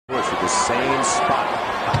Same spot.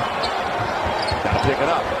 Got to pick it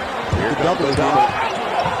up. Here comes the double.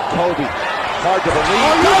 Kobe. Hard to believe.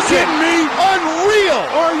 Are you kidding me? Unreal.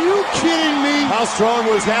 Are you kidding me? How strong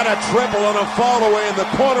was that? A triple on a fall away in the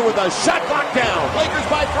corner with a shot clock down. Lakers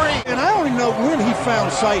by 3. And I don't even know when he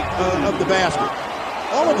found sight of the basket.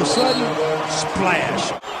 All of a sudden,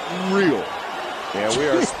 splash. Real. Yeah,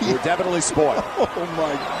 we're definitely spoiled. Oh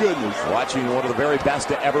my goodness. Watching one of the very best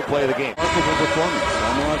to ever play the game. Remarkable performance.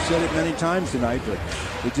 I know I've said it many times tonight, but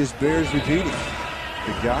it just bears repeating.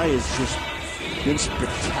 The guy has just been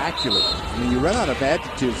spectacular. I mean, you run out of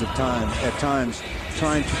adjectives at times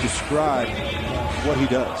trying to describe what he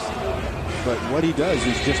does. But what he does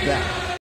is just that.